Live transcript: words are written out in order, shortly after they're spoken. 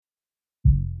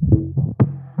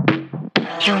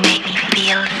You make me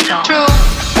feel so True.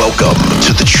 Welcome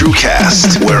to the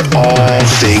TrueCast, where all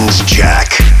things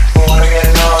Jack.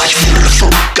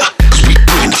 Cause we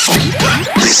bring the funk.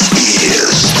 This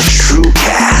is the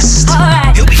TrueCast.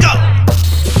 Alright. Here we go.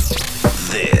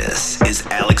 This is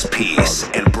Alex Peace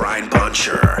and Brian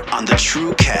Buncher on the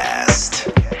TrueCast.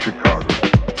 Chicago.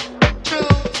 True.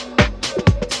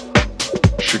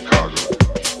 Chicago.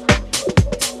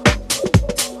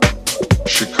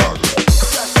 Chicago.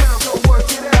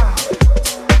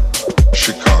 Chicago.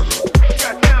 Chicago.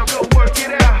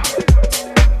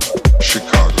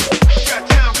 Chicago.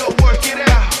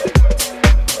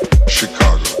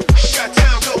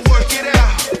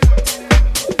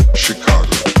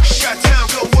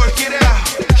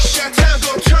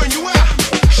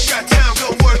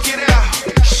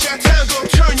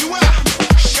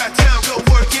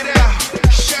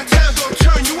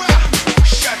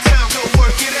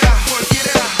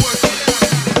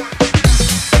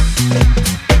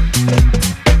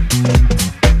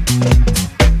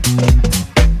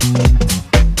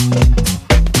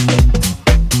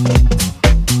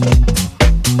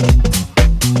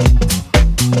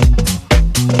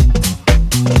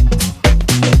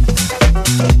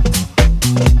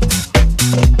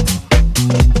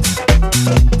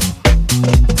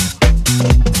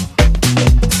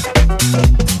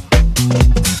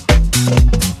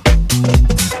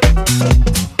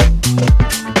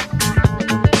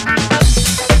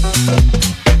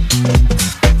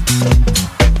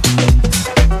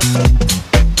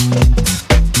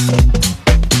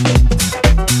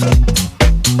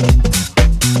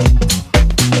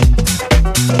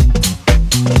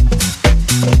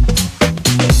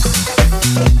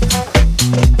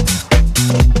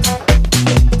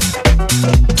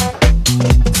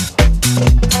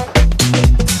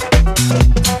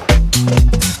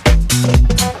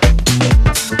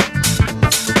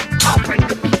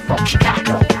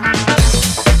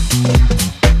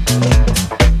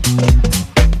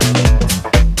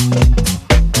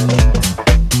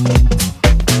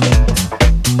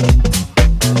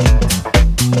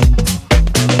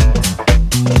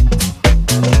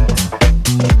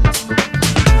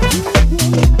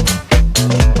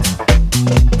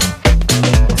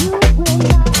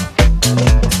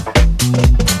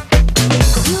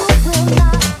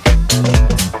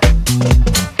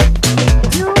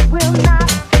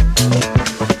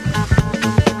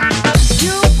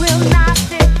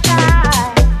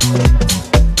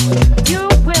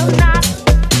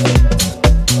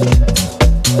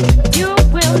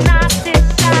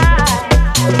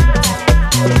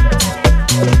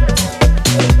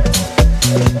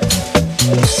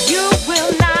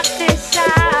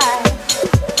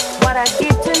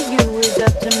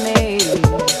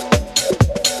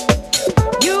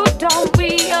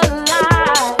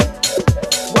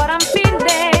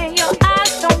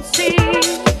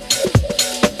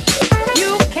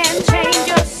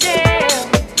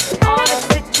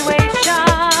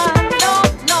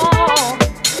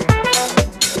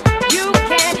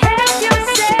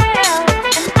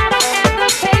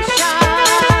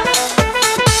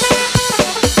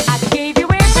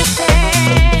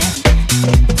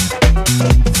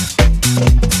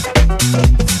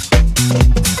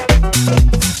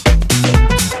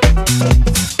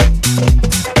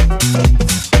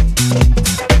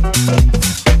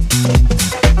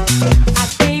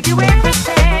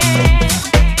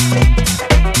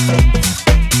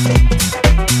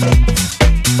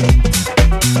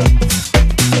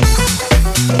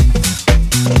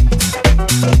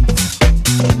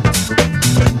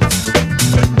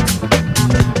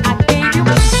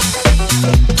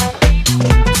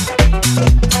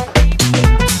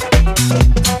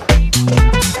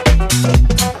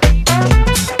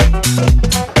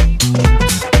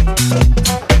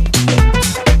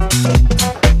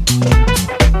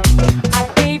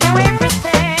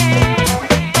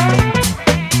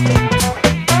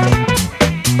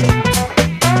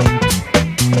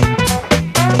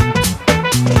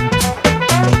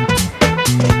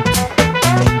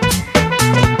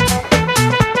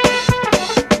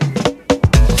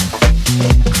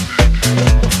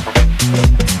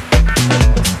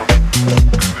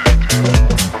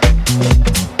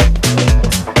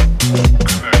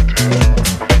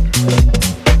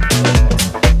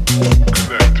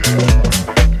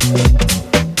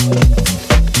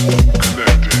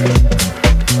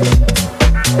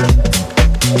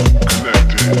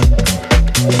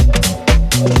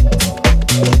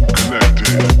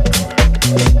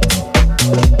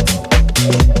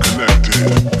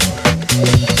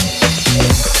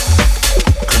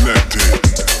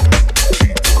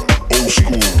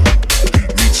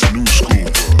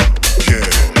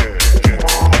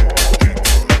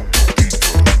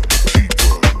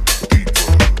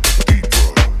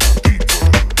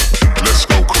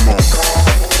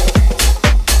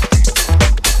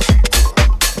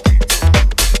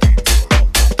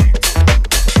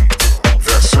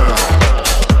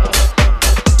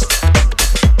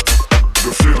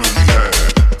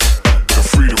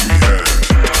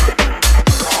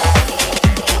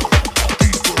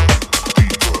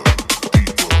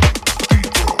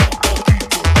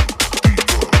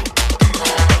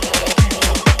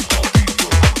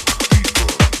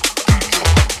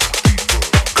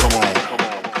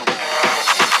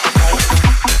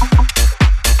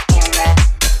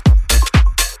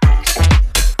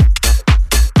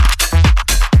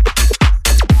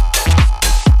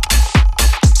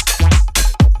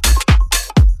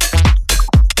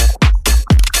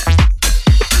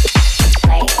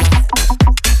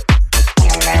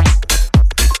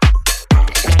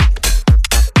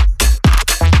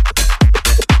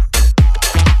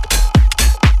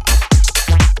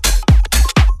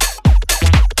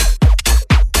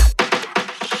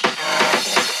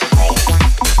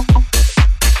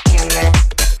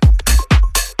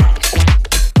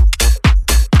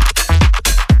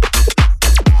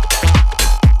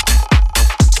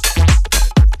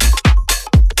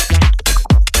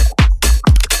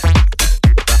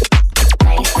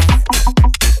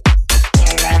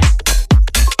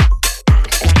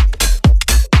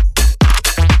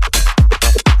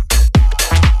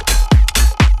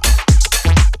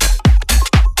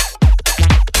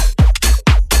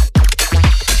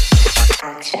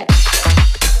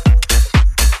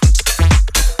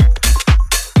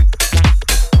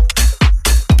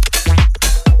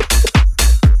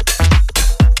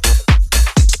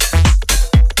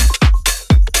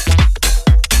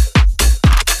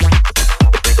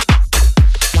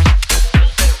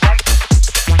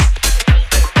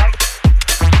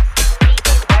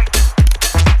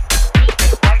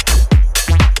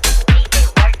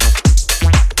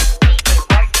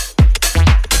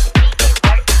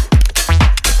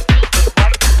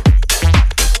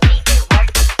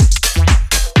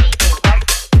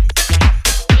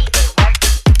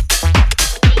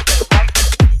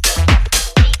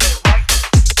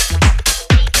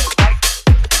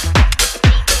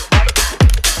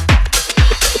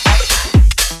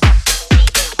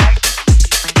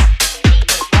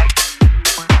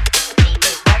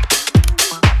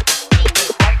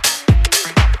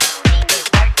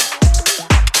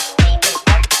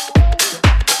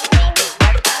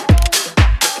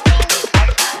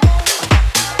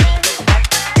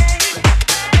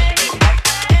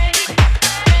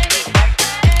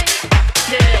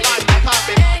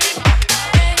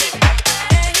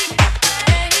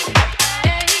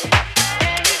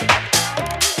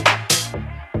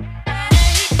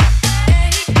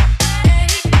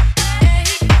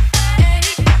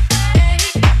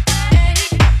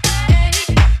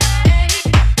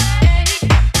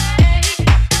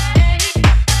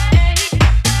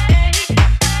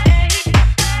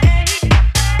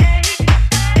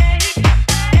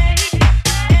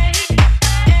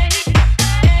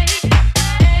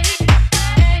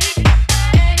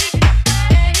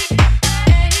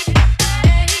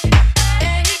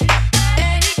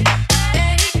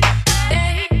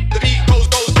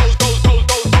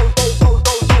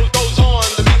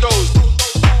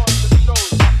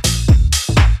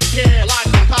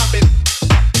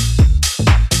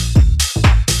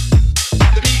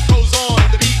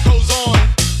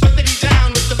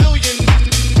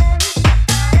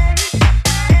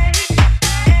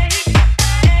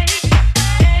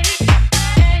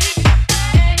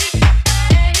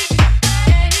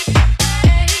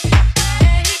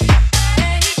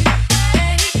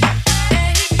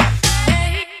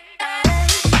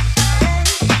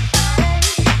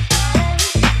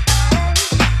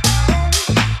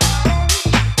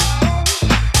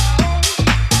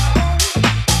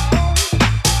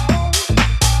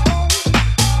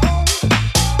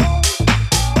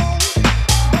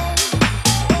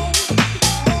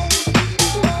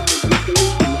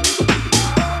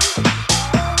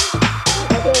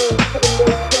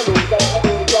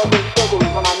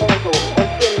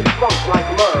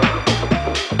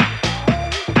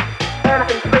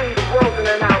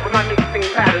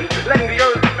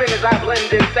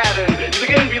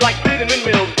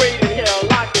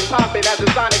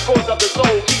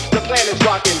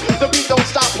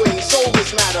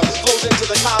 matter flows into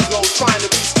the cosmos trying to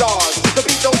be stars. The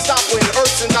beat don't stop when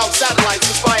Earth sends out satellites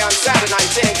to spy on Saturn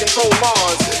and control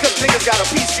Mars. Cause niggas got a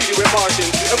peace treaty with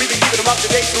Martians, and we be keeping them up to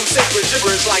date through sacred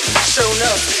gibberish like sure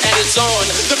enough. And it's on,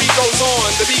 the beat goes on,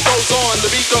 the beat goes on, the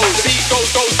beat goes, the beat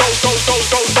goes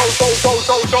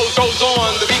on,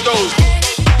 the beat goes.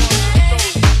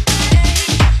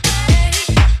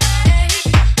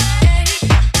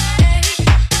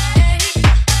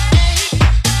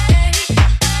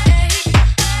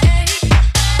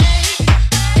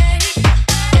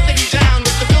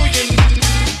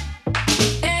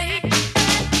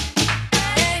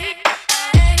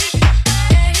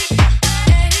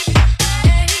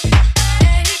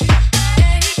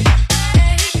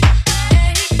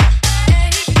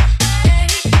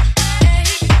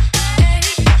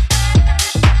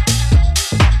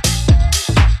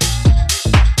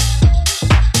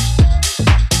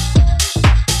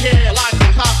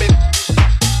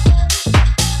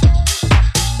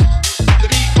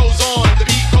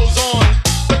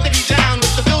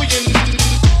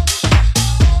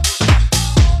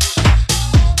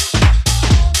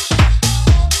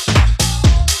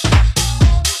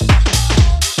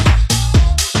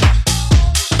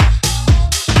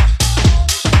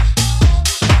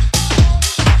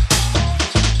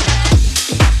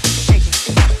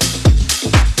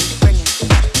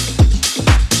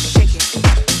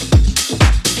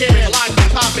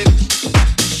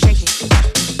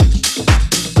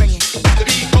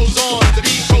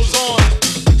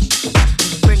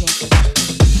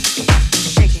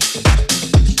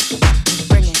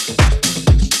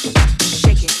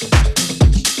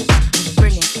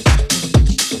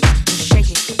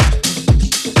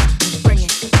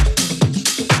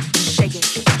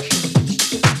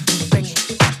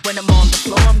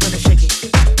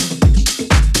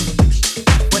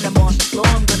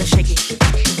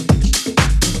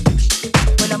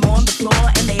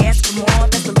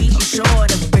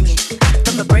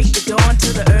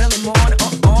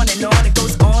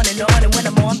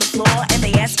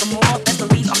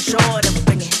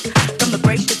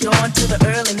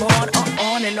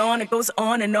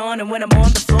 And when I'm on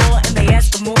the floor and they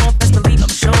ask for more, best believe I'm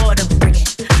sure to bring it.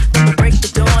 From the break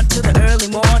of dawn to the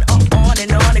early morn, on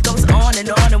and on, it goes on and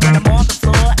on. And when I'm on the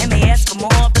floor and they ask for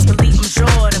more, best believe I'm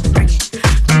sure to bring it.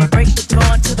 From the break of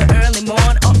dawn to the early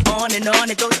morn, on and on,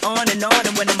 it goes on and on.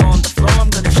 And when I'm on the floor, I'm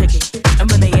gonna shake it.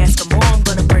 And when they ask for more, I'm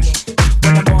gonna bring it.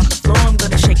 When I'm on the floor, I'm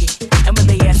gonna shake it. And when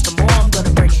they ask for more, I'm gonna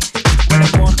bring it.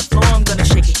 When I'm on the floor, I'm gonna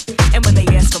shake it. And when they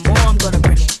ask for more, I'm gonna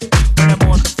bring it. When I'm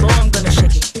on the floor, I'm gonna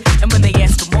shake it. And when they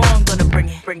ask for more, I'm gonna bring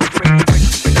it, bring it, bring it, bring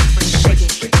it, bring it, shake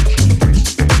it, bring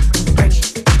it, shake it, bring it,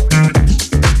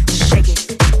 shake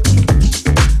it,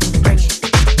 bring it,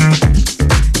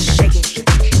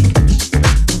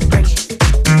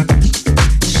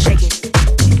 shake it.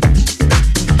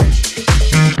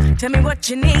 Tell me what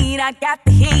you need, I got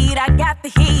the heat, I got the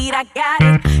heat, I got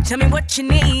it. Tell me what you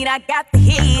need, I got the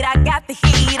heat, I got the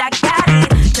heat, I got it.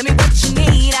 Tell me what you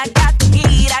need, I got the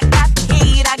heat, I got the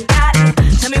heat, I got it.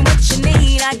 Tell me what you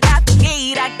need, I got the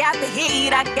heat, I got the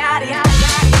heat, I got it.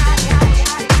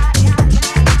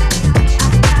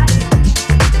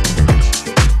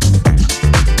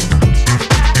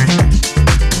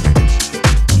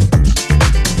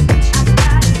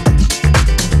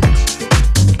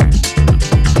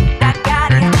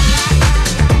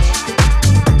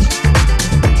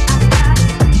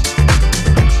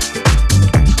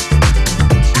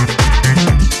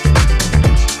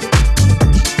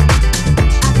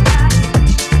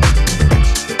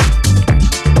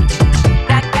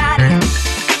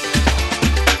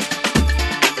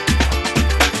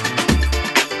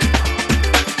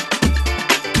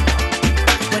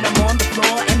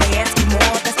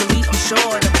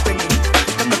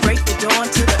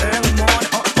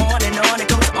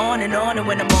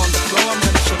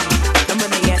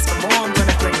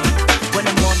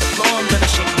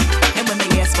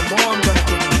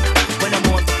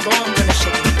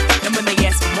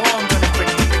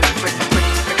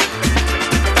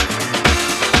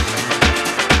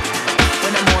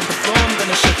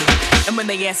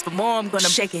 Ask for more, I'm gonna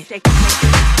shake it. Shake it.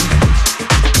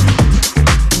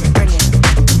 Bring it.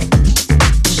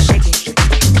 Shake it.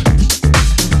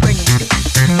 Bring it.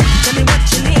 Tell me what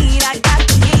you need, I got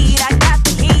the heat, I got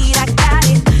the heat, I got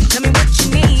it. Tell me what you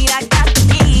need, I got the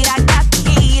heat, I got the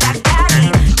heat, I got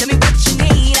it. Tell me what you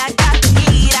need, I got the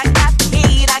heat, I got the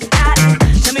heat, I got it.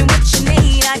 Tell me what you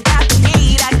need, I got the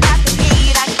heat, I got the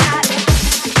heat, I got it.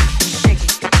 Shake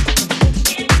it.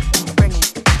 Bring it.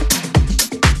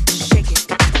 Shake it.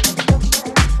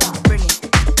 Bring it.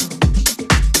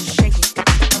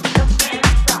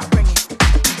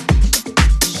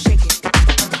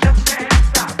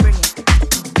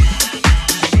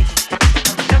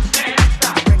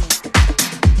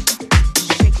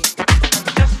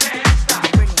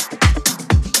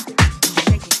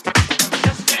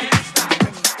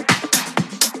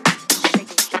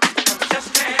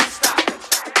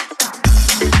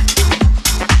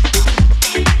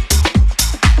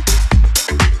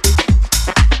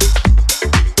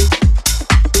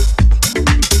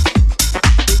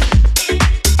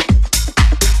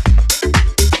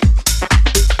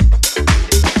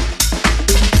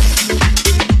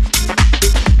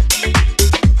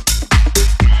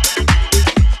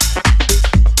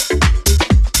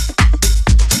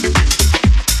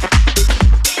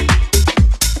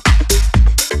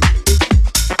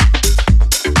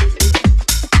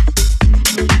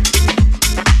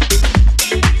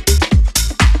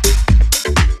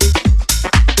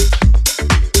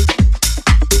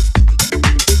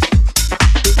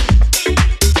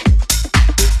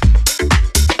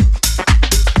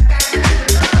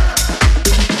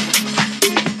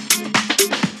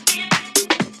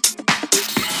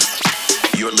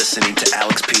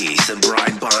 and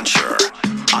Brian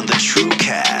Boncher on the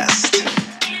TrueCast.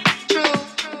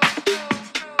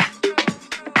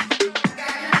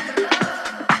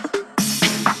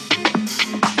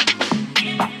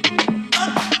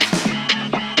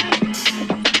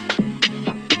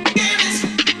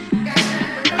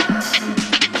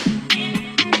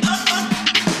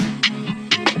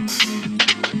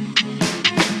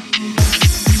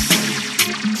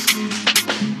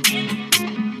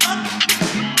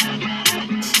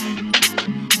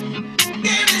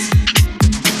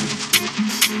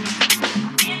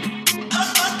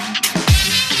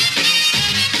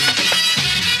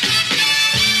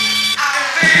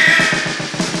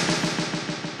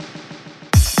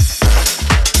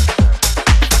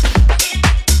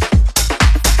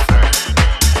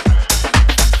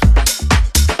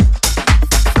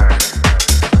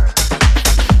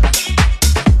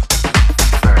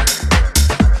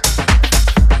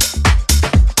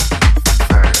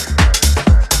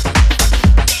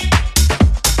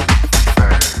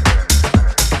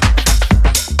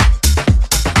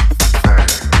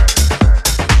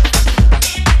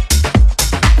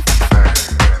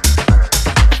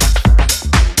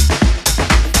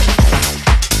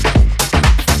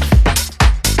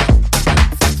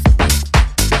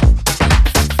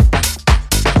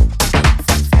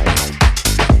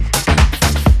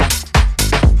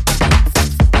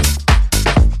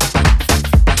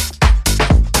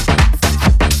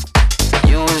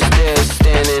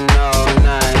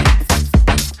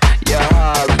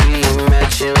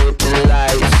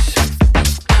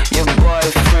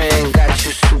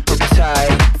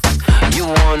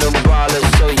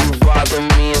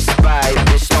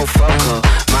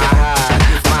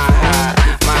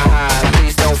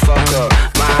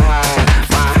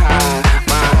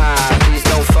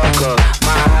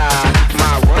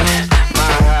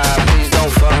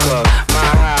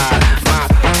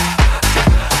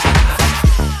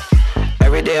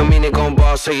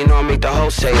 So you know I make the whole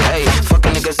say, hey,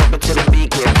 fucking niggas up until the beat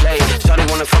get played. Shawty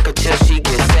wanna fuck her till she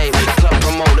get saved. Club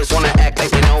promoters wanna act like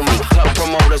they know me. Club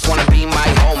promoters wanna be my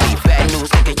homie. Bad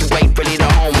news, nigga, you ain't really the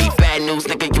homie. Bad news,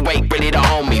 nigga, you ain't really the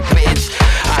homie, bitch.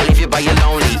 I leave you by your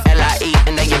lonely. L.I.E.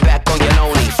 and now you're back on your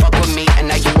lonely. Fuck with me and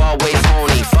now you always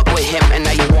horny. Fuck with him and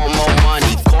now you want more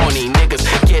money. Corny niggas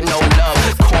get no love.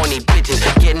 Corny bitches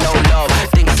get no love.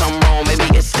 Think something wrong, maybe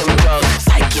it's them drugs.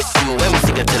 Psych, it's you, and we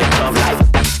sing it to the club like.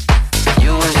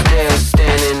 You was there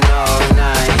standing all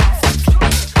night.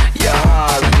 Your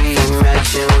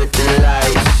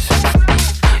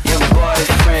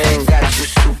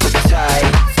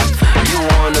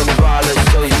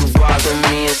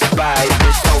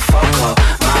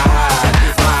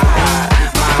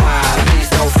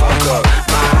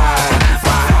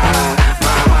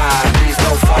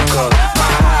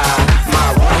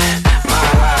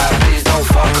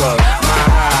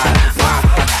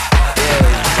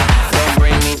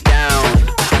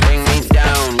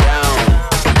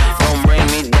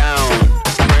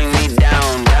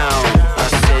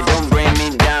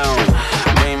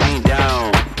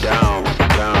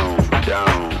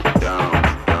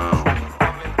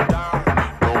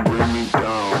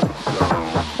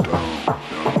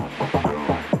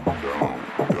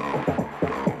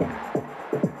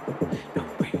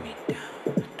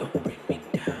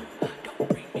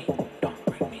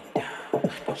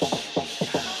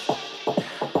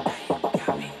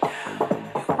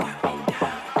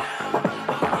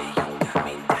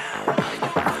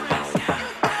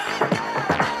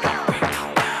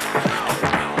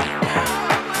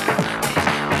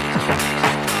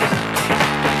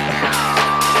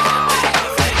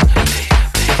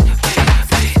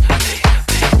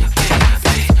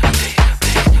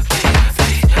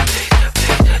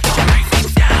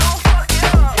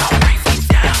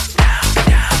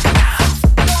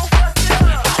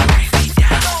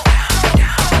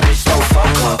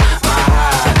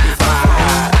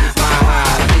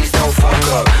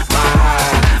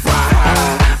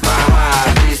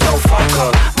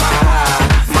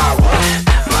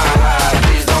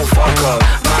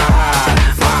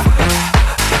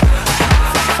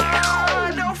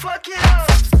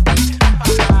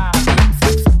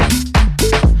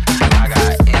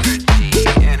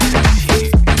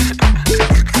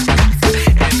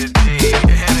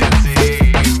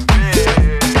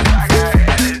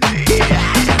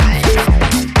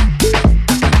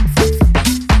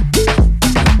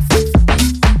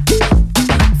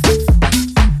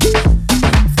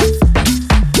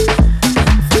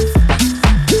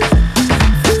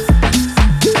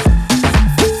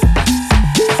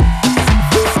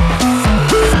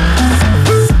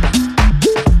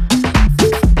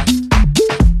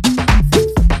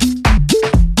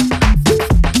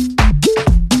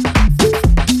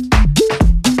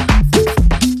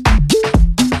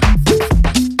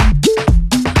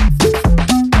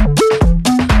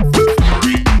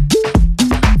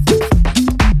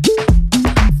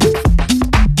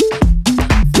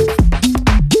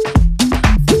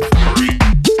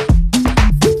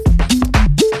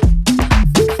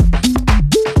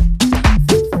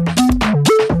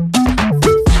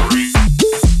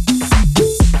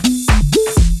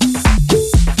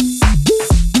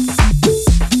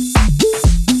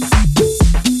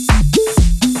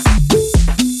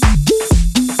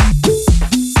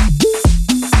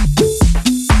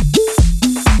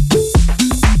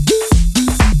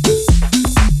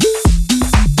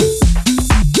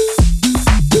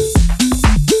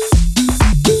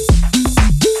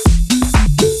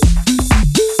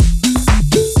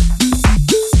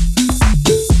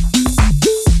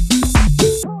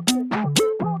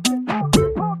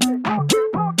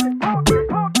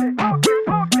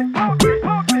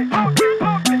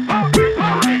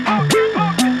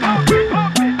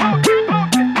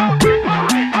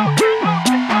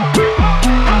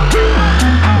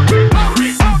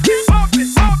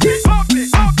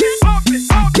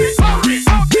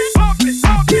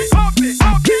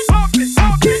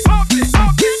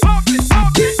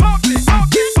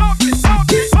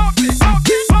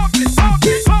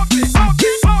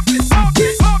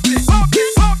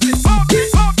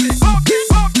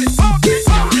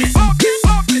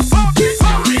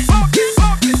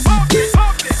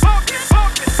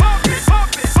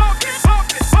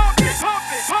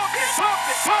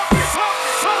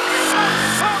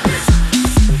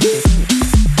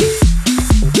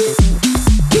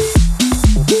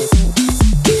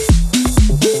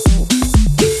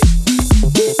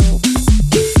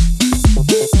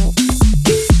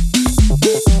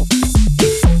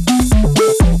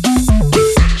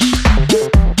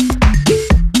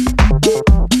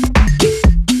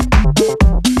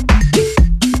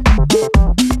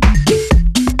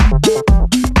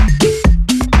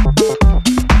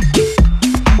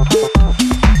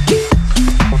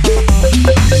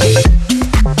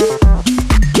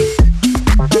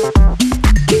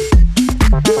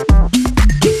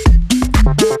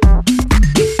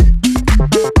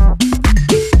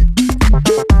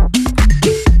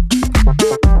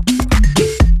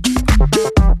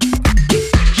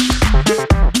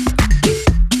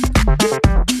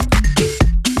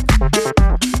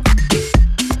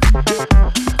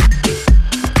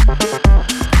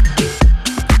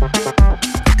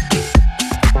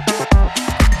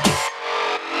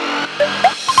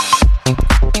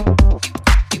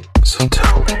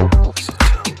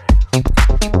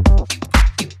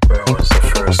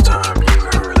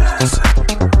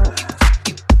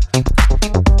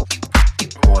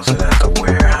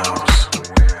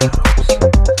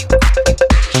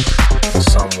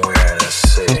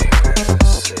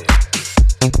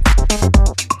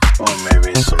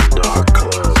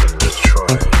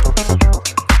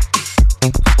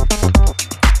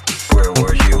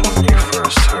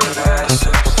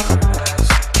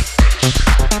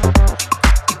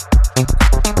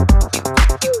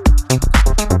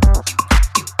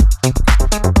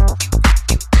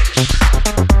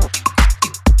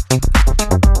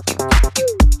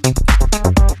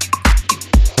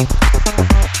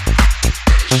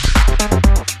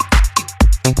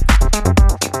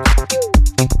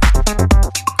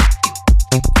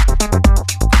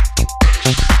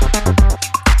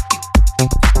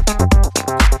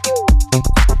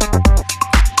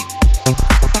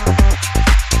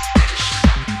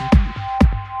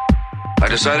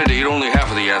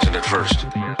the acid at first,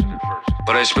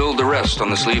 but I spilled the rest on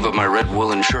the sleeve of my red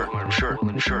woolen shirt.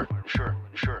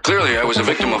 Clearly, I was a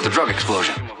victim of the drug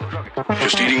explosion,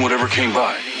 just eating whatever came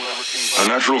by. A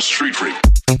natural street freak.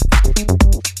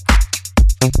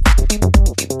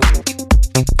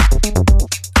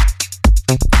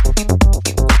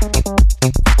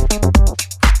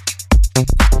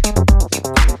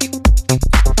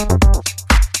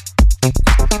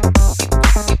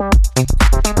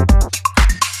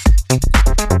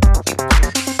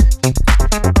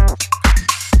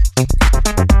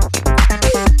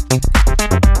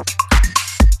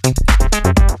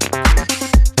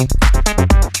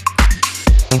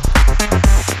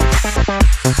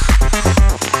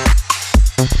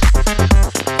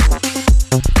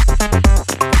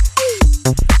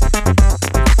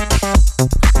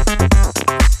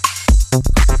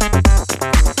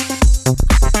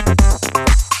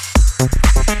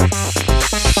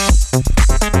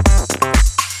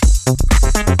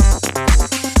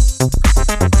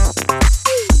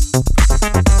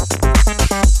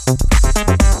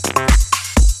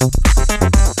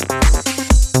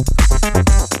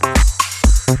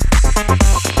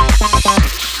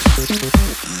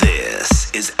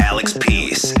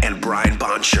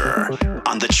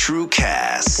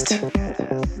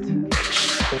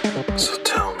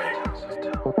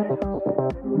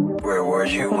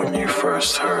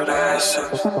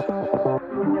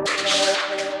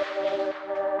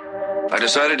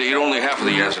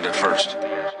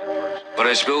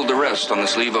 On the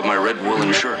sleeve of my red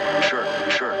woolen shirt.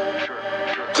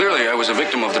 Clearly, I was a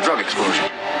victim of the drug explosion,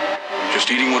 just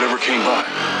eating whatever came by.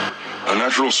 A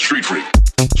natural street freak.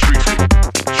 Street freak.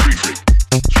 Street freak.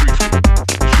 Street freak.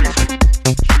 Street freak.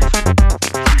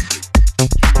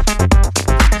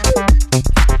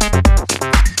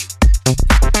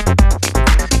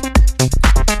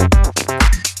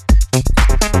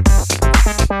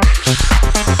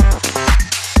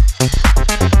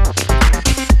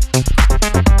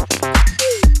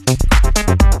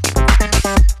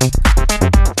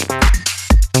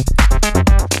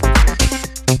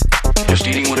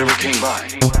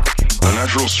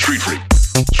 Street freak. Street freak. Street freak. Street freak.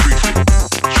 Street freak.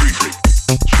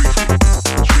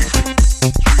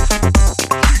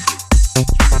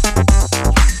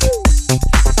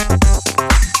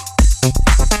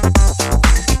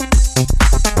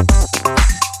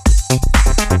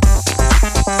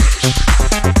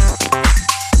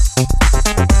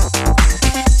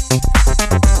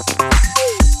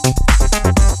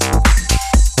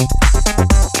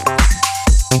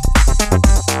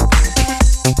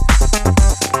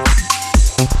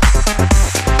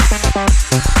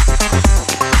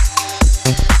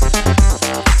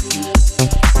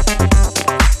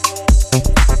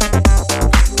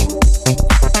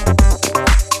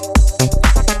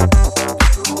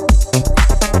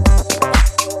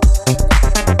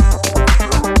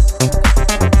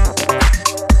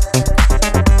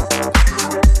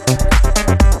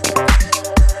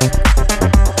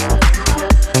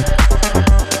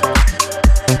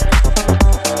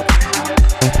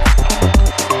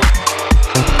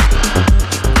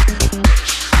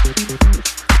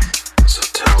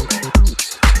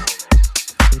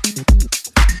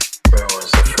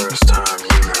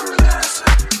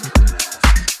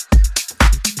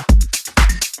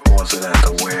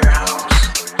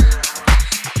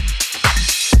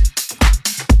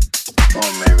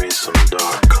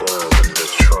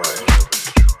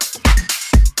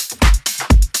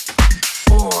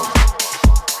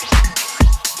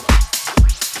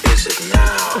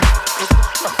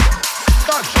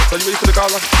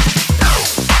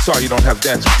 Sorry you don't have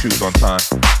dancing shoes on time.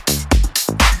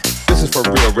 This is for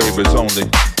real ravers only.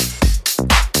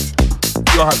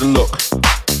 You don't have to look.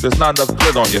 There's not enough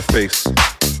glitter on your face.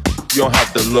 You don't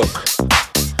have to look.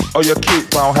 Oh, you're cute,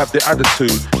 but I don't have the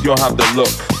attitude. You don't have to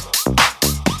look.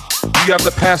 You have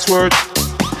the password?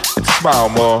 It's smile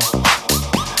more.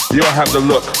 You don't have to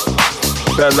look.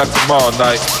 Better luck tomorrow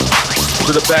night.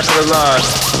 To the back of the line.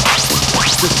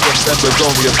 This is a members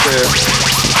only affair.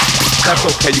 That's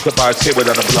okay, you can buy a table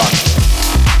down the block.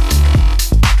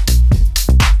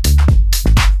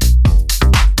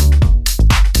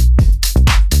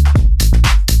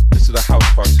 This is a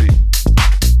house party.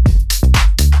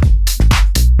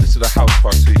 This is a house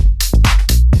party.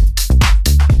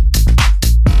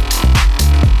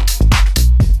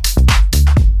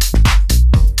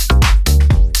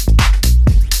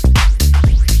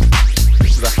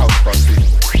 This is a house party.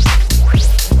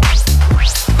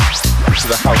 This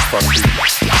is a house party.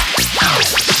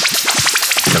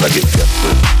 Can I get guest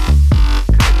list?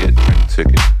 Can I get drink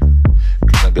ticket?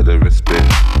 Can I get a wristband?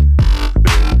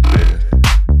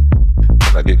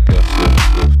 Can I get guest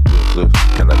list?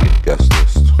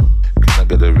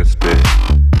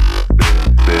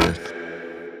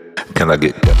 I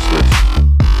get guest list?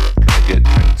 Can I get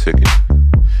drink ticket?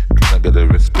 Can I get a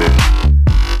wristband?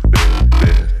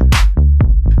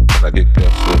 Can I get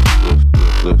guest list?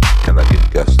 Can I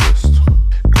get guest list?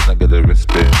 Can I get a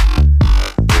wristband?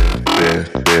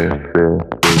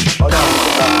 Oh, now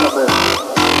come in.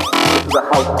 This is a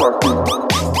house party.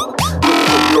 This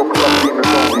is a real club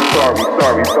demons only. Sorry.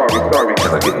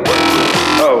 Can I get guest list?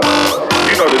 Oh,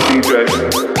 you know the DJ.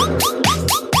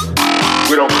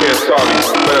 We don't care, sorry.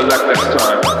 Better luck next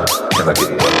time. Can I get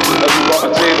guest list? Have you bought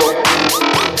a table?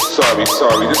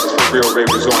 Sorry. This is for real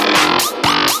ravers only.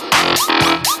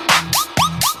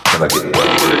 Can I get Well,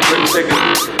 you get a drink ticket?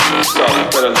 Sorry,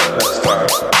 better luck next time.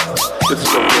 This is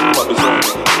for real clubbers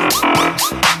only.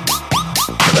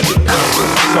 Can I get guest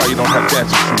list? Sorry you don't have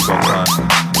dancing shoes on time.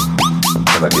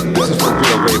 Can I get This is for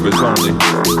real ravers only. You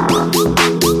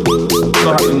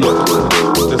don't have to look.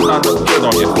 There's not enough blood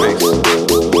on your face.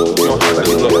 You don't have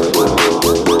to look.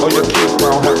 Oh, you're cute, but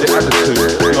I don't have the attitude.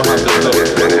 You don't have to look.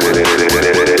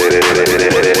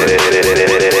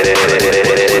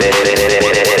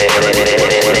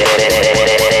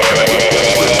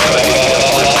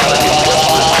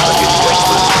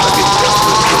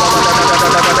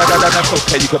 That's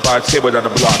okay, you can buy a table down the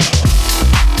block.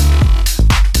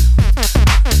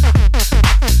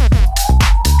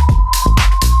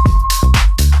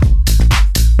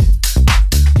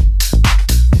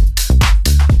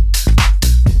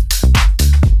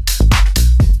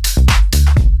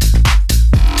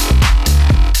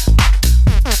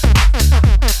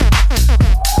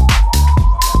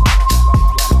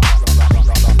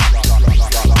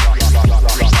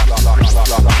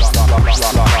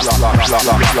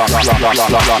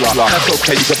 That's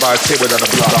okay, you can buy a table down the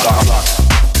block.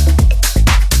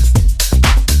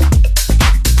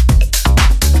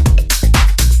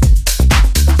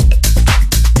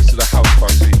 This is a house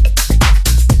party.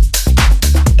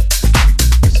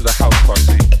 This is a house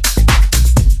party.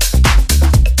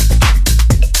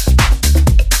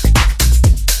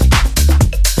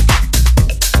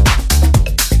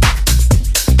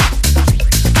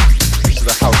 This is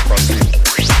a house party.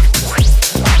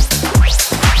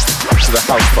 The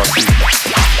house party.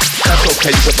 That's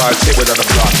okay, you can buy a table down the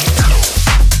block.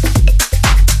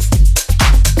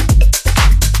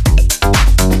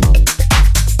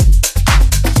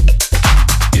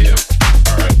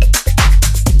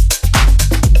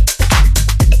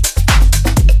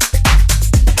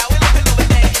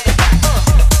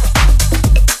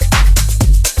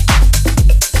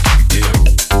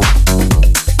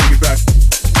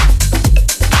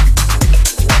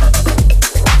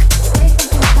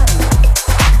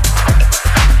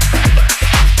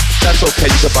 Okay,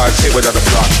 you can buy a table down the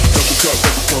block. Double cup,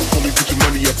 homie, put your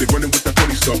money up. They running with that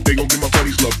funny stuff. They gon' get my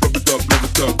buddies love. Rub it up, love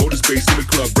it up. Go to space in the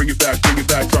club. Bring it back,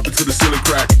 drop it to the ceiling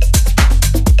crack.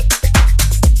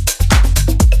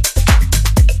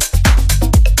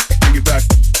 Bring it back.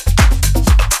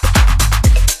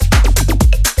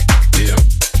 Yeah.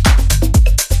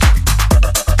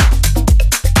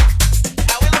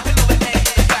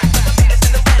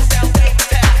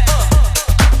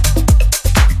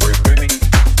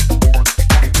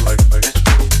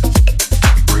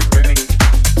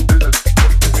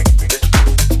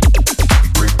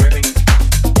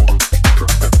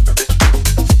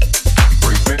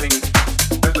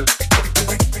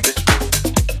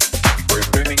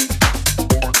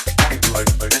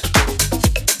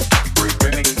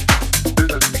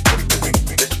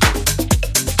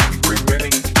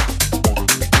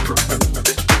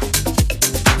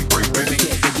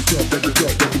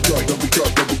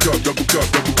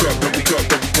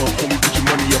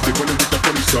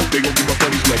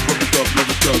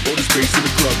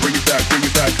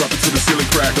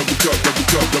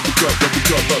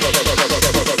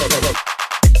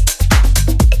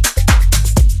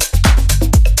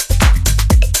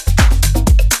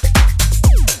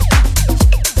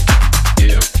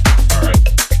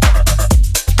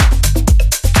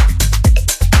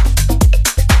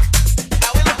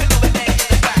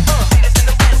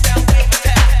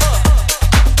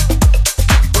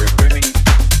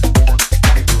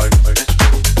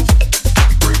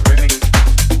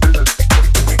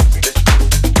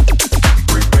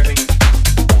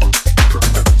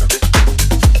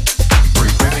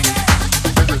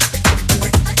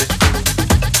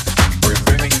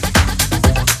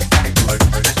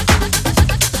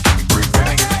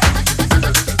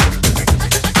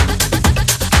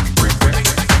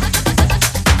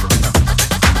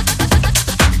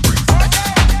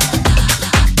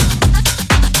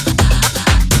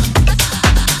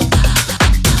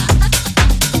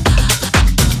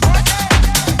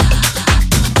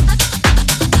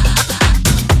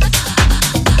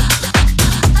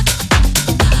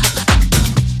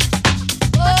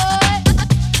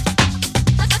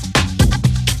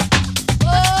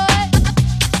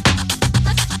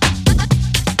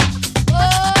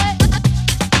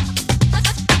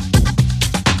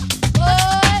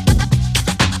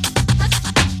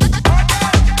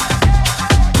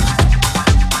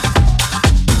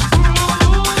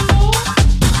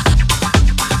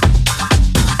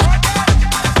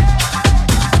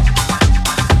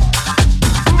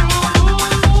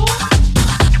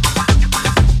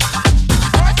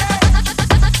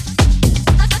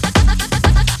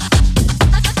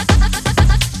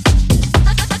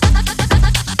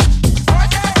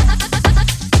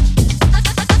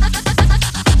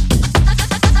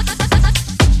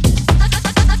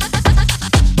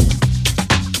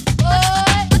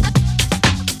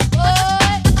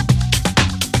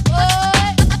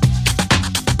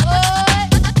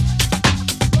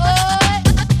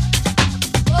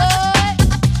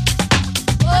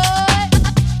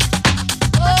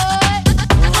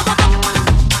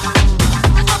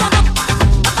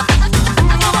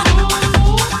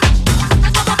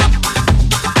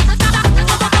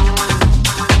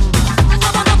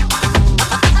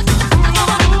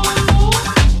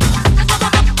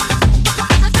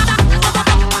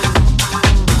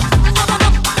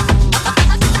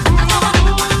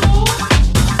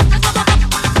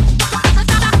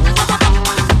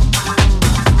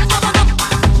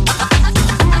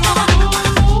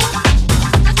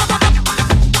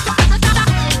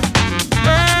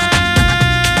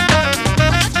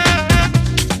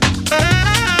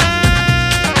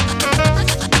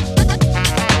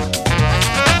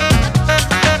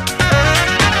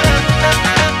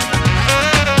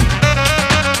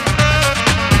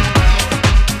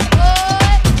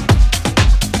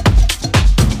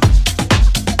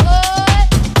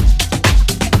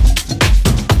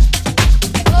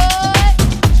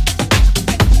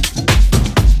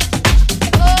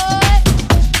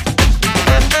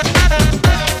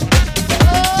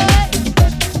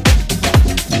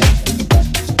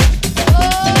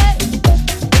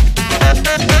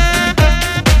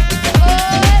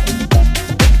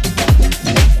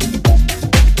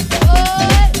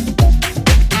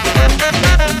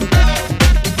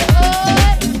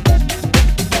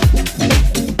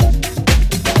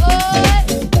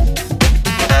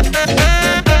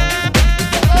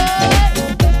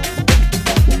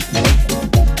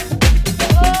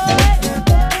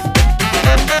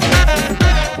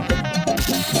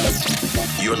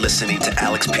 You're listening to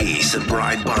Alex Peace and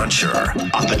Brian Boncher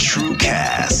on the True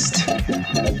Cast.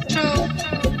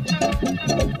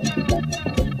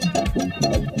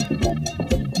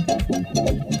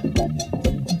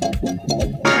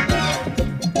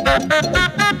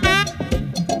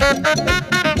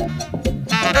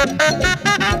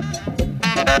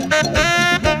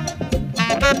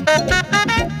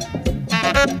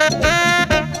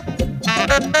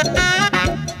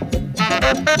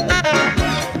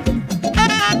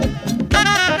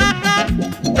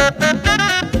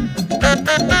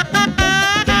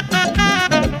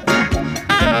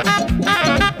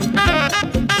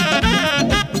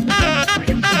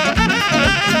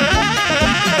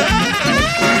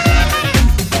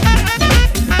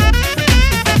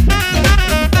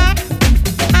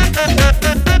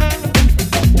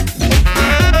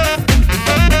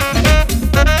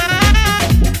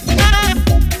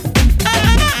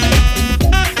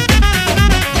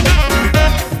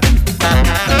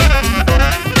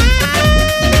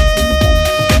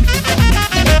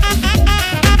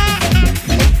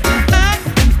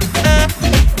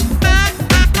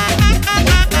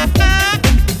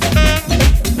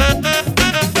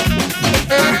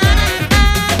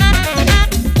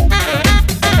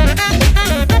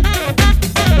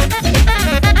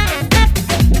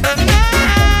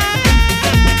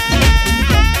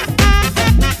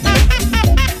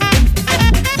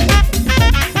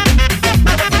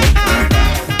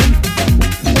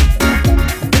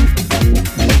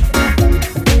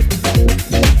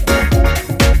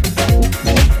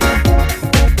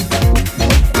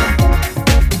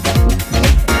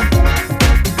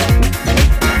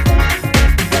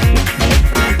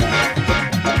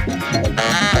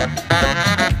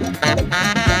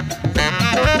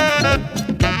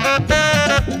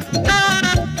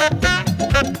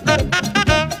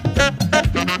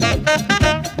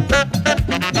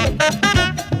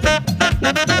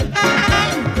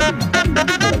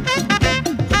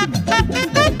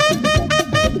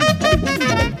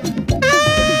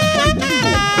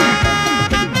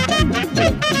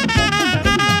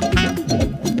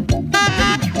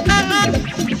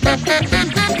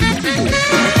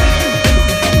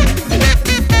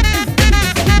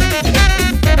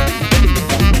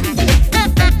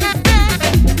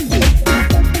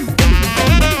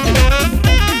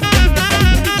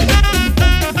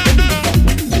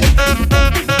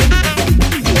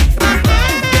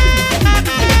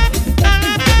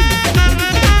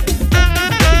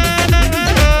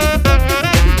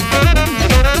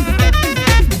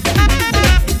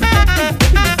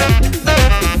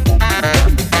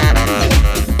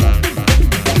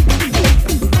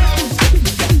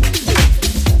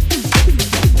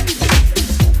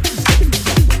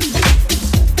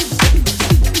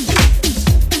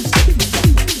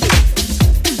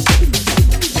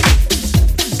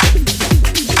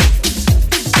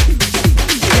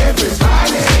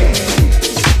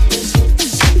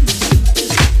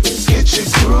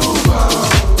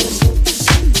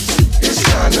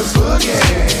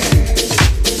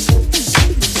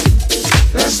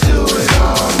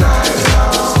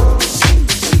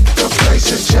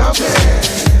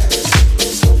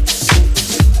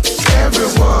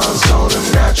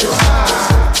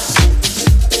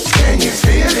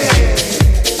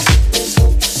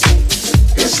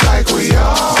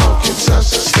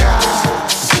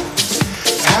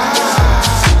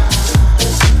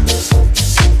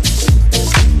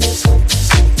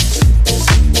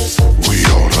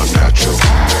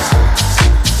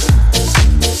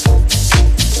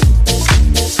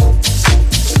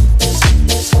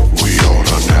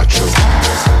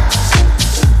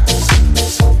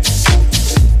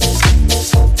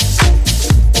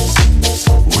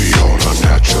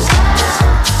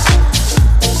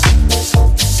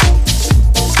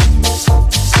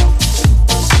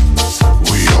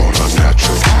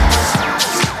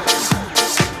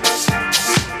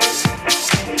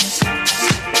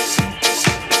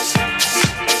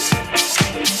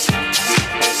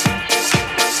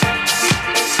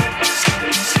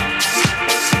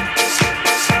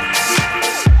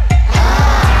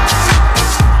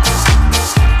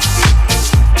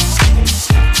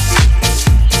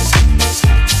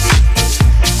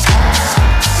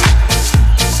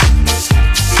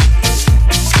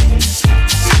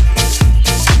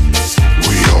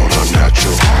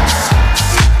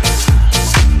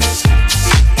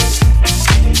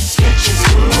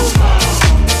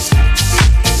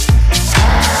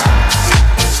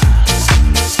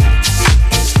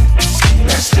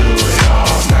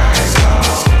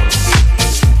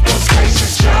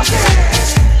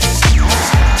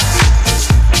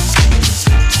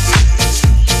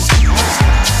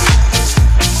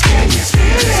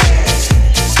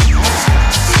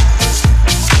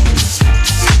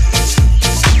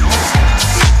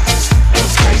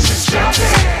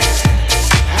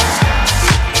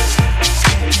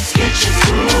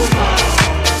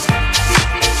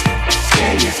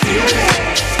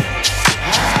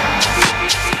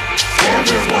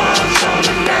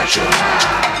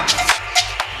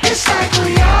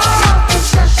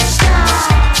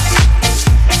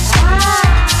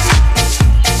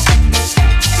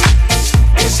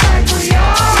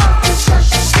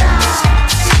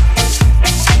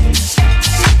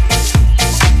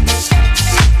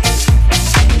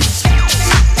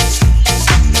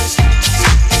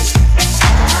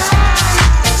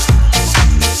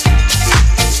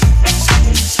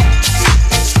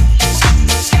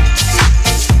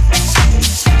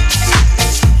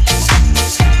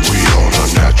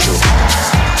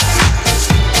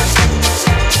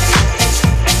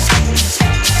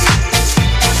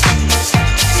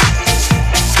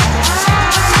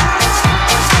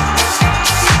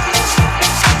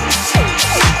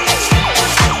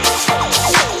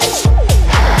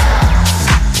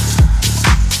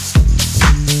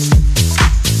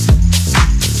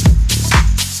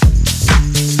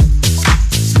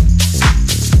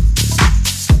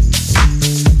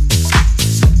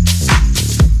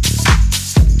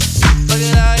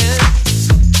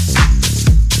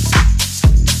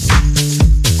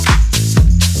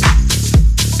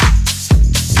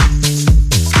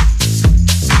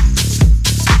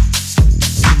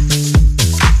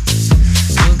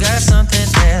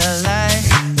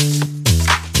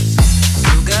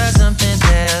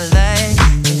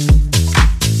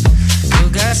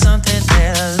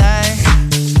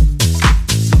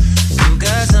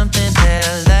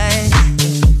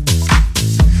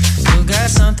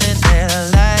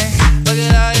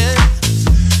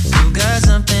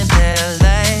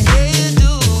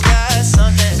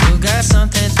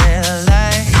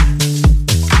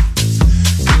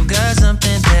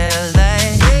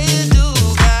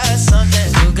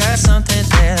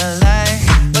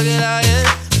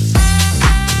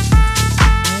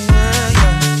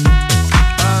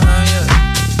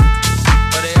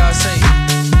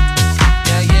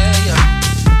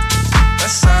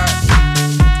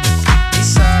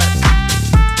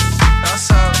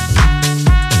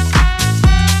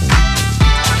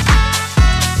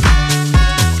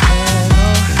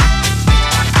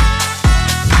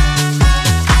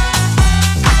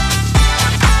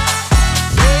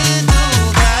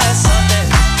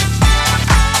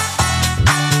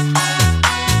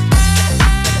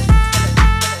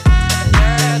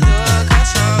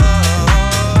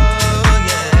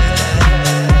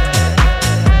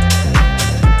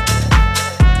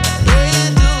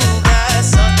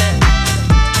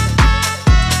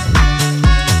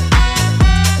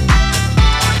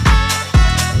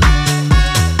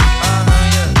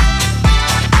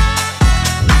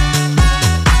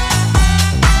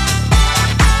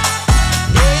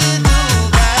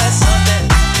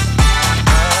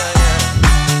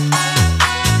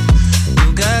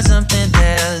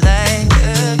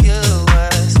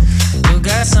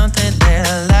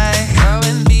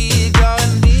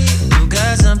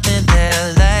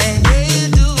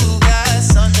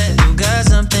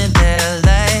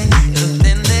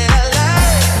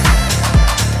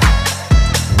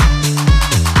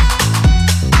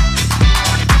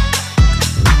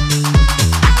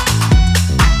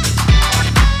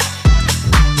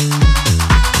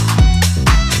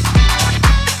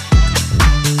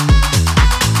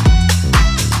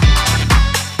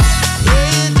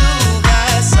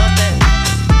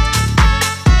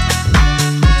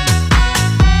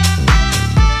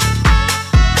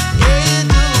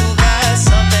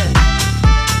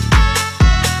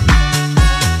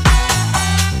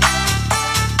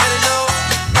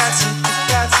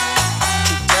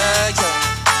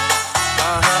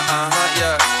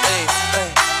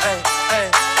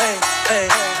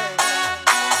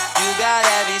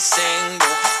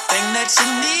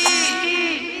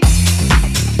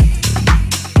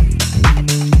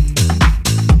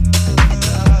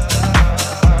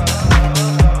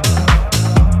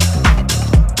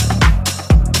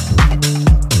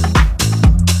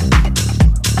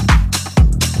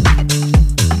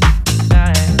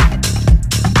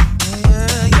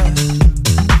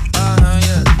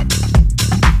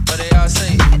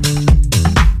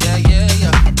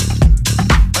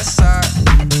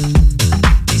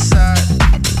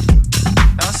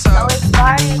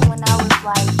 started when I was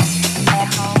like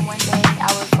at home one day.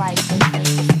 I was like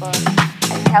depressed as fuck.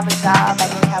 I didn't have a job, I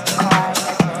didn't have a car,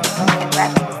 nothing. So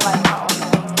rapping was like my only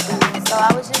thing to do. So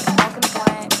I was just smoking a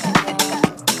blunt, and then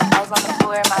I was on the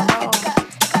floor in my room,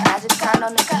 and I just turned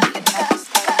on the beat, and I just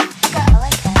started. I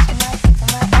like catching my kick in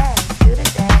my ass, do the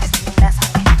dash, and then that's how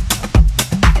I came.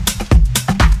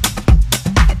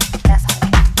 That's how I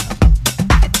came.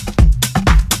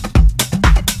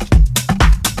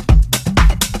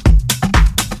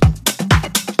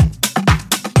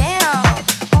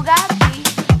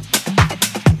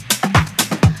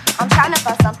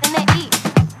 Something to eat.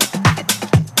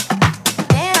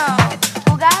 Damn,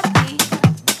 who got beef?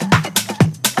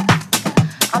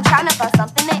 I'm trying to find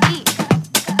something to eat.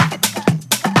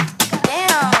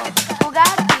 Damn, who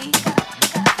got beef?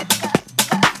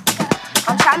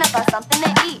 I'm trying to find something to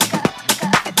eat.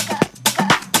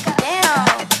 Damn,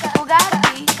 who got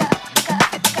beef?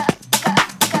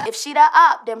 If she the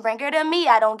op, then bring her to me.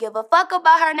 I don't give a fuck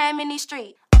about her name in these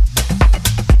streets.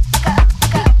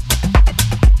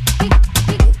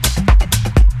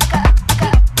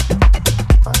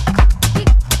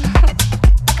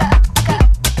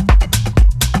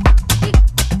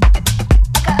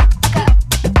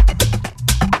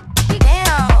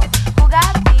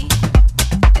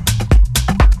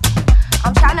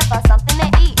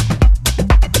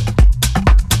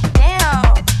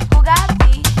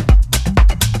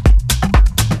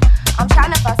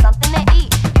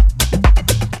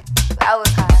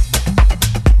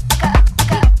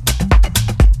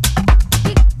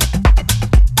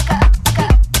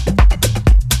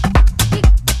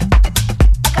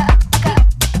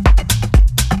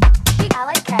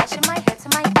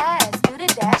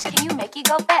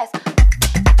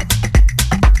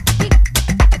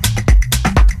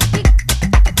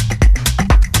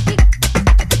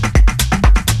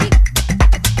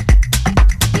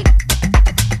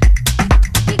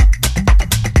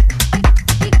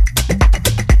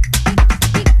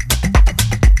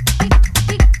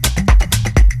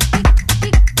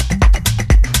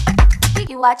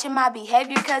 Watching my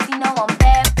behavior cause you know I'm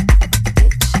bad.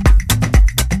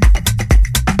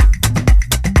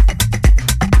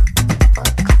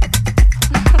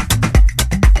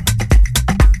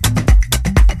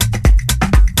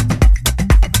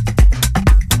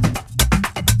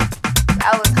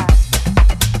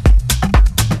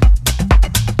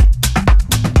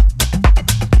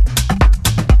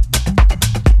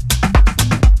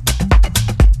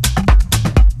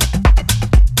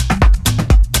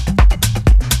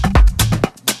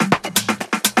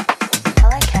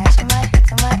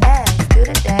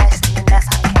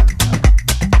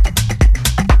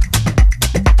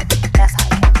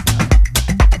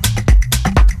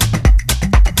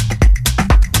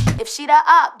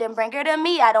 Up, then bring her to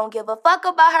me. I don't give a fuck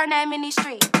about her name in these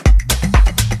streets.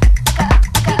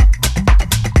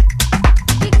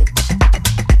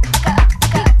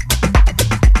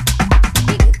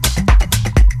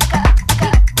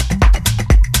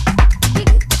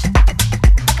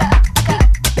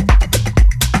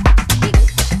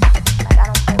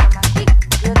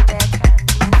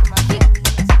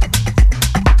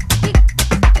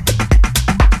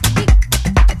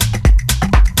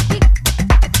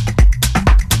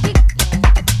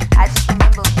 I just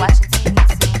remember watching TV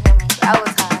and seeing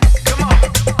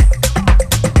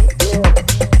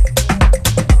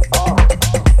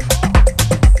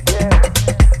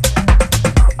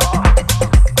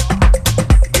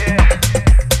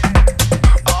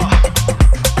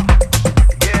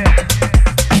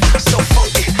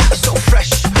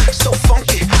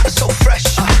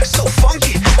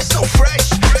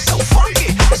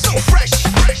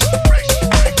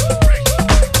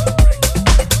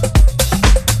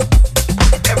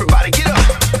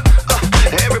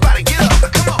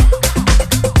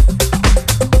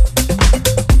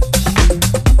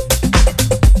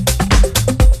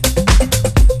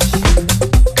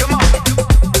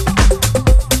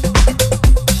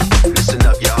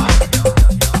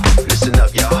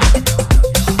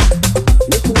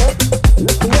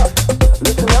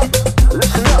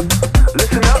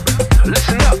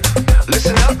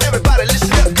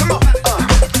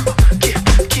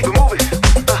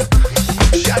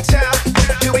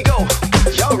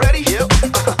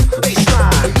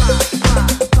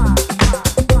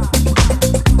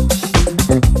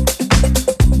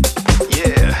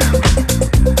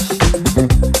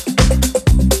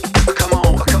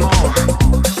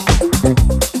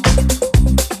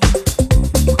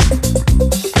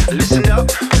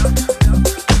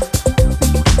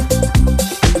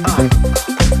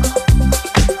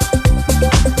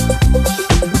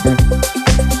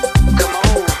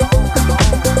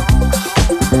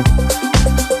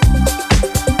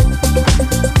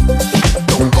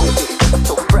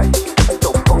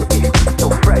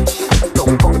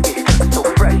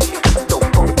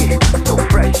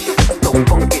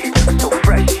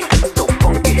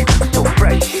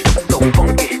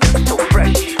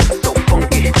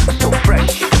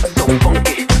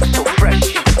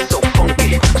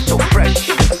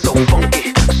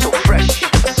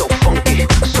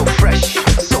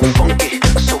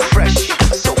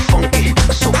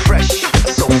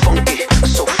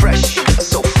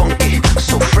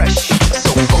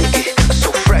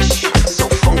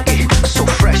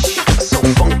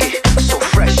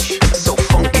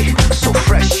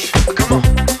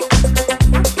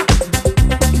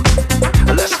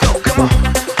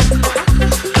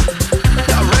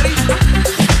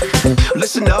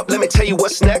tell you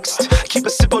what's next. Keep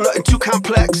it simple, nothing too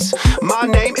complex. My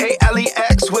name,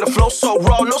 A-L-E-X, with a flow so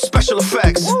raw, no special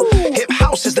effects. Hip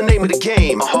house is the name of the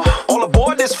game. All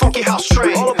aboard this funky house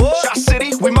train. Shot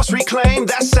City, we must reclaim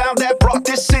that sound that brought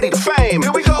this city to fame.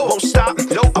 Here we go. Won't stop,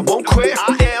 nope, I won't quit.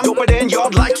 I am doper than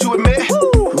y'all like to admit.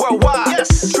 Worldwide,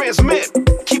 yes. Transmit,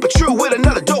 keep it true with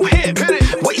another dope hit.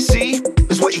 What you see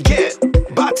is what you get.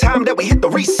 By time that we hit the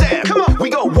reset, come on, we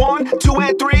go 1, 2,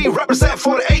 and 3. Represent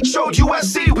for the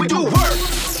H-O-U-S-C. We do work.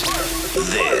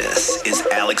 This is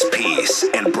Alex Peace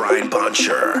and Brian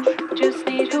Boncher. Just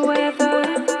need whoever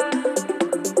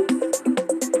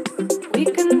we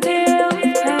can deal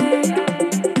with pain,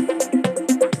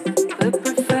 but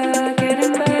prefer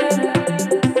getting better.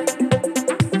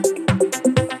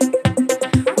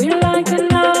 We like the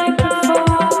night before,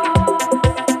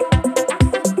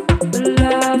 but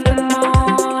love the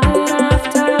morning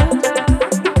after.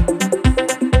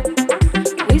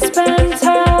 We spend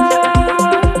time,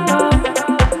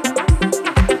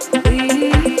 we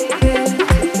get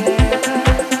together.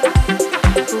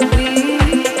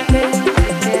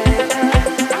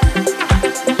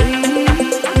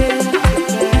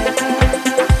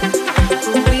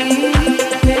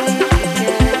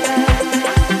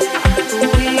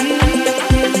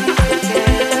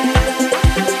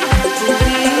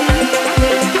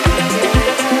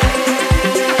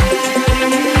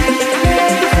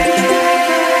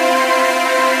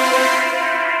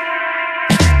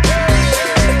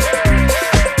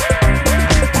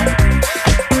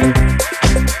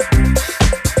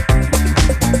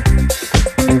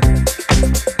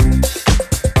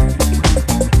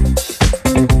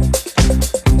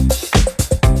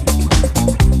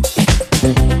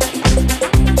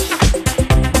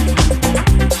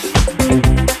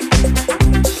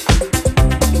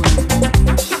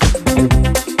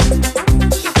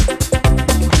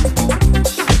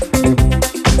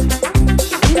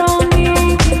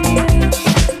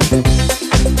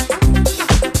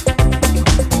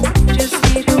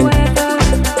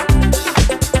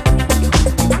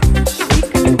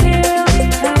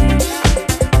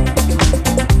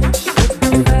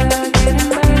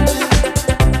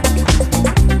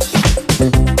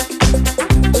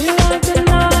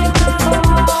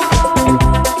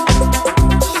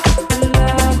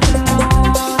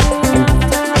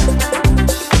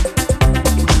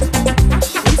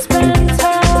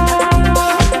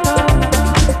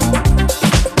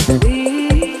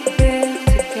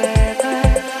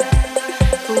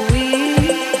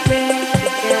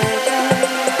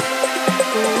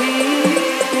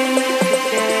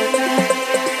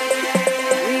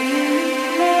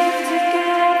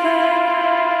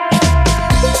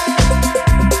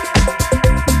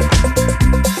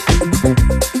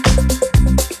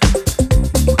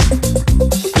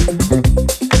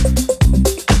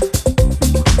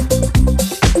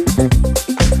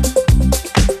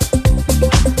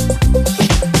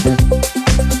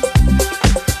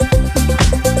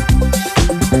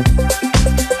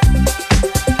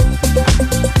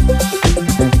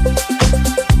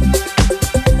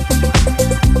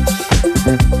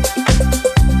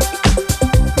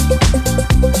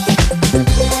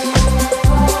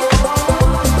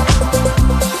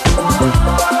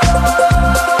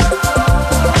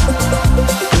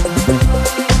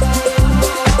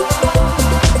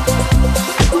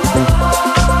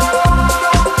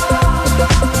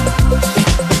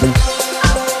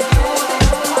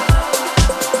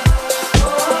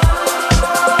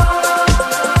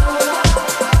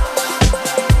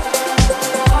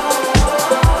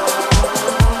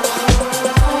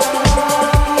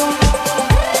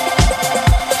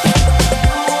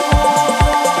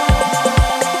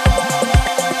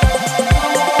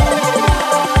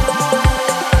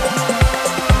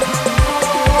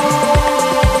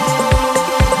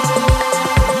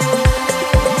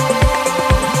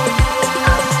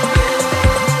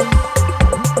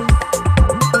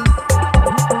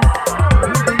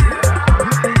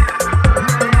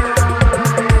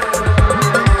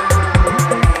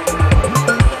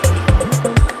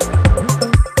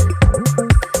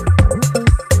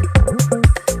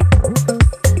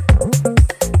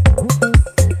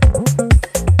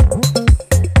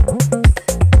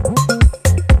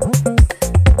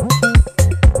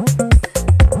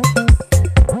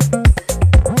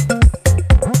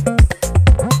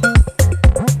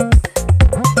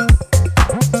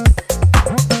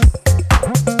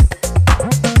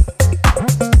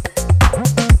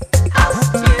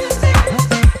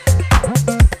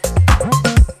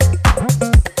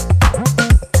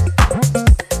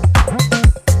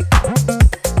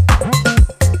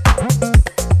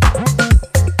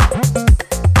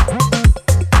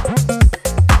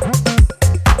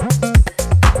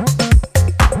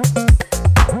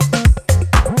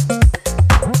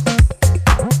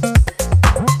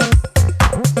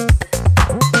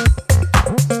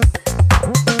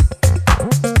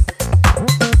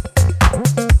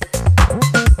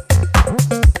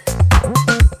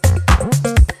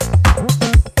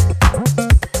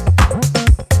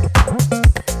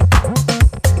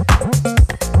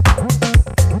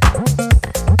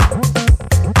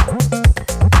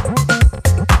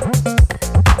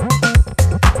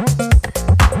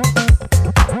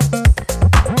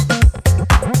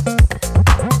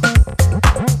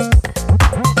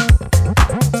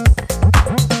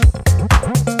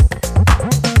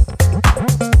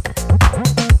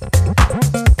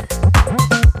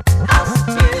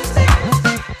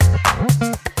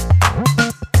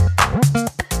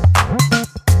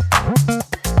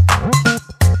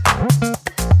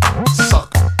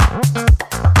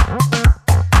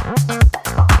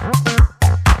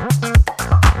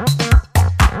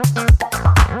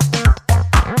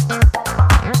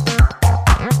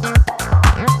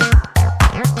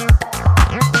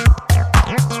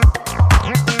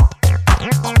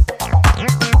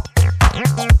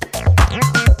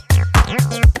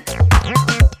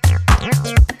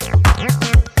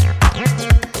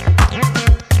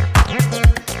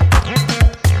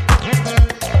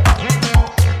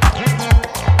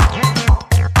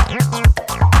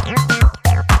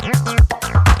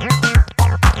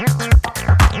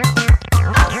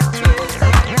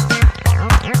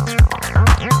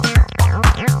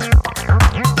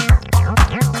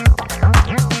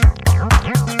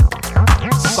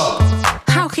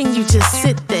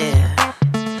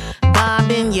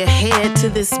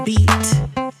 this beat,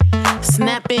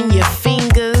 snapping your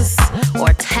fingers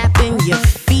or tapping your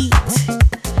feet.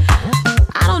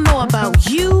 I don't know about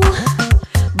you,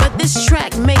 but this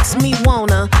track makes me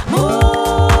wanna move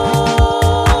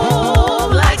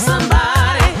like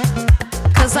somebody,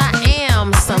 'cause I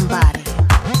am somebody,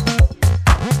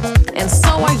 and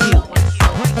so are you.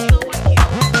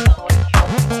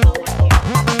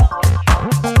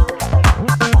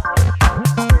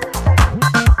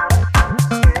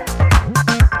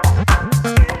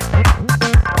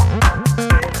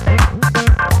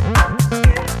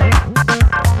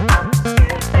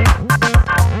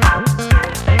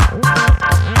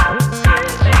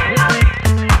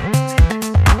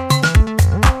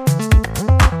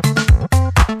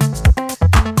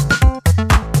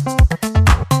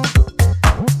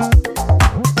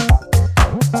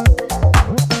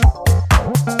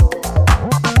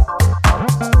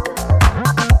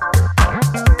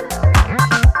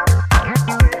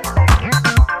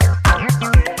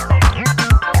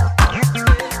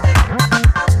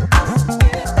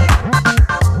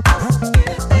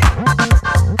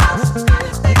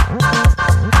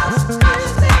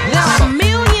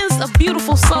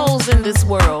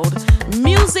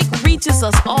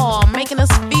 Us all, making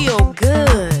us feel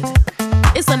good.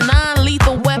 It's a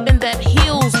non-lethal weapon that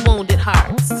heals wounded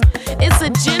hearts. It's a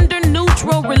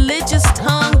gender-neutral religious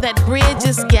tongue that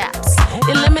bridges gaps,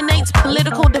 eliminates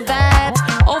political divides,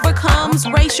 overcomes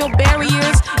racial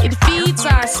barriers. It feeds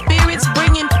our spirits,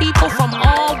 bringing people from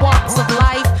all walks of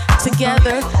life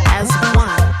together as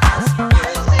one.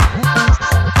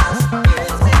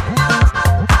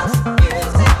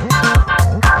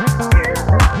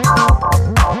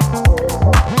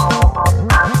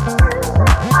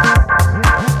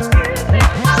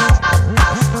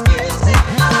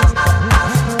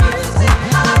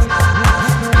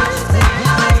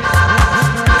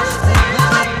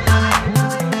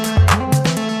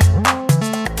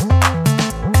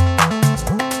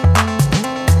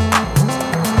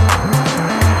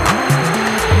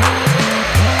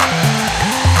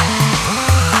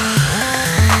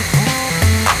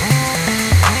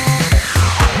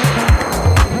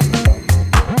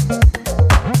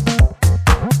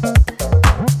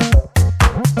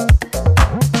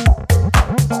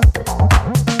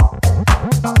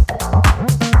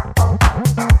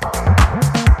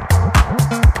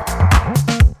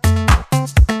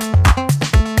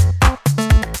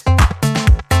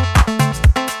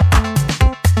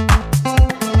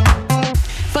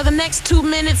 Next 2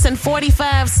 minutes and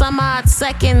 45 some odd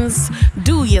seconds,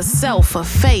 do yourself a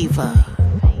favor.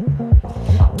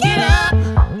 Get up,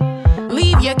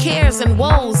 leave your cares and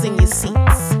woes in your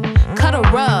seats. Cut a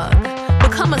rug,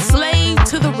 become a slave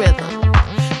to the rhythm.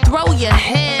 Throw your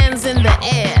hands in the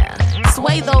air,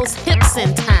 sway those hips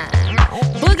in time.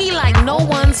 Boogie like no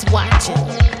one's watching.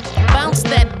 Bounce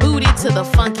that booty to the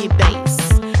funky bass.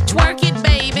 Twerk it,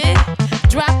 baby,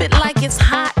 drop it like it's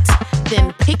hot,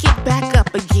 then pick it back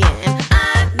up again.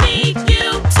 I need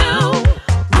you to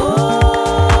move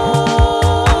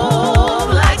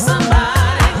like somebody.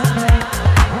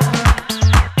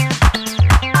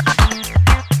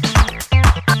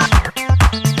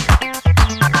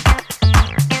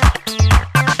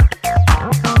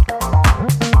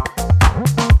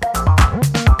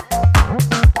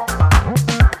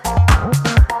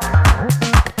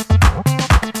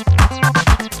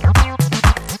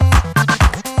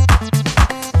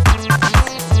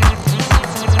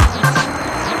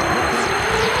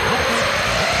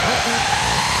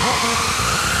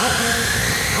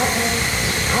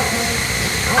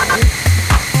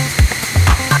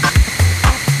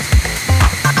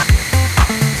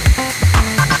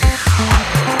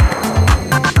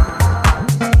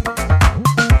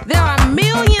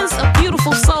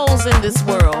 In this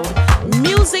world,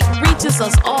 music reaches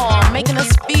us all, making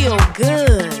us feel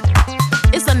good.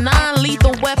 It's a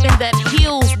non-lethal weapon that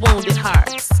heals wounded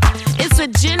hearts. It's a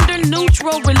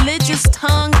gender-neutral religious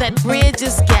tongue that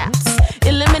bridges gaps,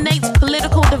 eliminates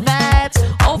political divides,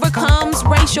 overcomes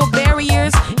racial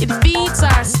barriers. It feeds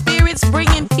our spirits,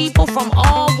 bringing people from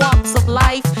all walks of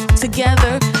life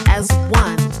together as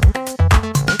one.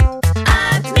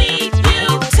 I need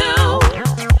you to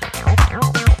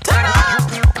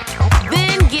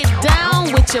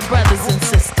your brothers and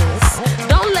sisters.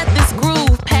 Don't let this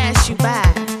groove pass you by.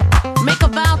 Make a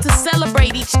vow to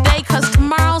celebrate each day, 'cause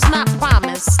tomorrow's not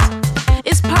promised.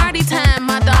 It's party time,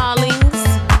 my darlings.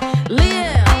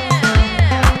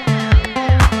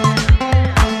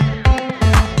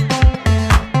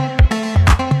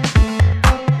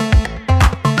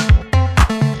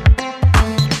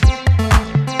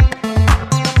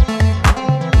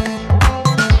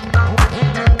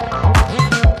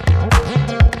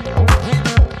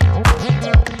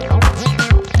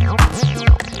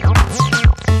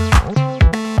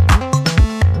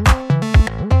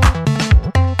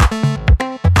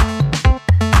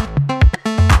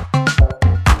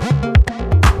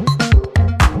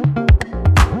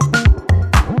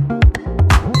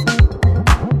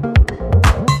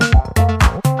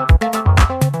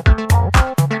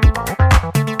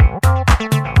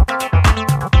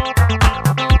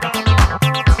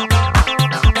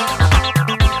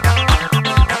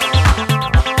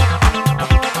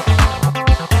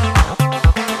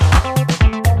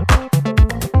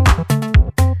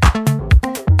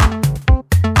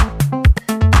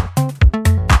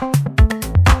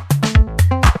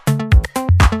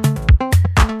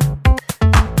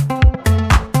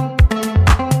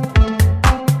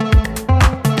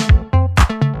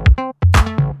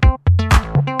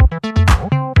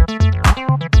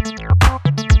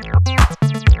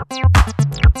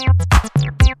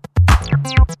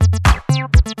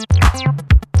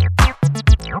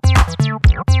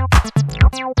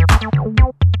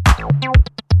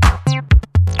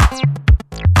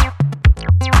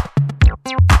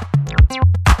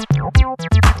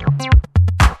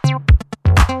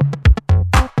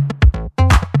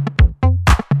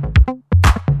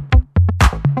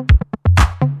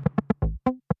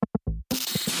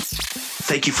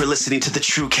 Thank you for listening to the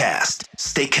TrueCast.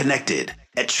 Stay connected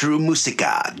at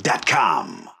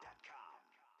truemusica.com.